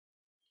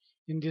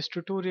In this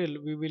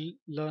tutorial, we will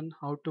learn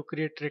how to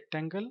create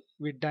rectangle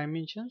with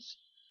dimensions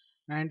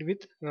and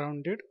with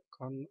rounded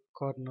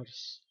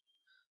corners.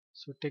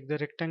 So take the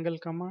rectangle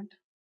command,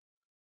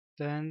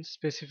 then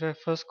specify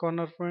first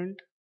corner point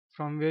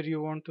from where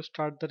you want to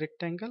start the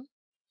rectangle,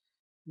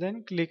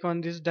 then click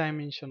on this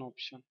dimension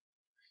option.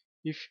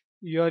 If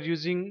you are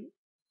using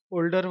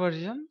older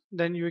version,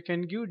 then you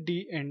can give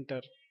D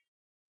enter,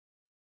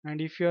 and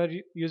if you are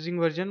using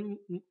version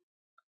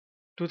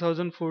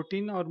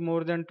 2014 or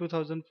more than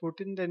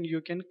 2014, then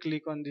you can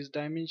click on these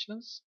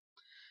dimensions,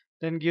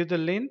 then give the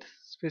length,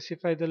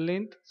 specify the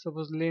length,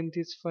 suppose length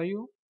is 5,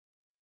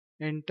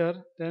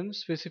 enter, then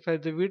specify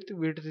the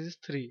width is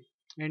 3,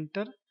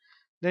 enter.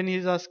 Then he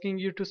is asking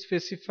you to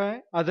specify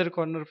other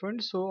corner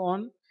point, so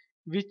on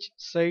which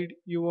side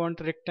you want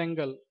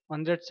rectangle,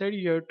 on that side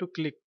you have to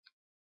click,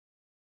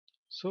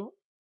 so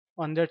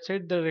on that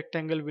side the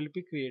rectangle will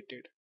be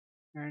created.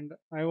 And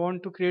I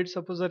want to create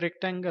suppose a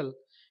rectangle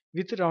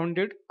with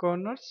rounded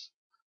corners,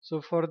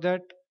 so for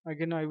that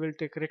again I will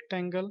take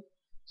rectangle.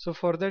 So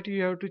for that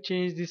you have to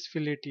change this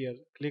fillet here,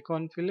 click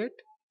on fillet,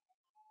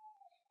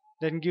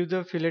 then give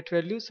the fillet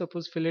value,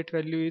 suppose fillet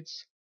value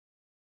is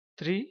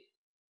 3,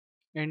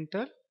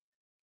 enter.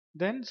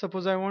 Then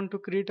suppose I want to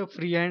create a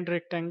freehand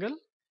rectangle,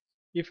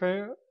 if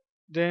I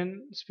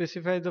then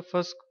specify the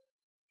first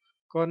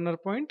corner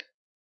point,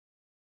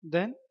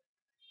 then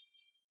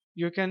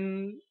you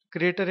can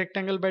create a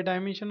rectangle by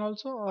dimension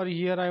also, or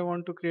here I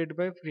want to create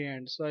by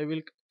freehand, so I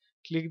will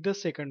click the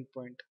second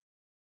point.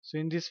 So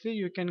in this way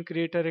you can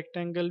create a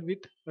rectangle with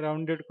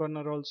rounded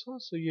corner also,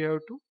 so you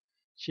have to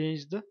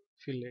change the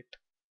fillet.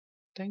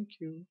 Thank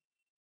you.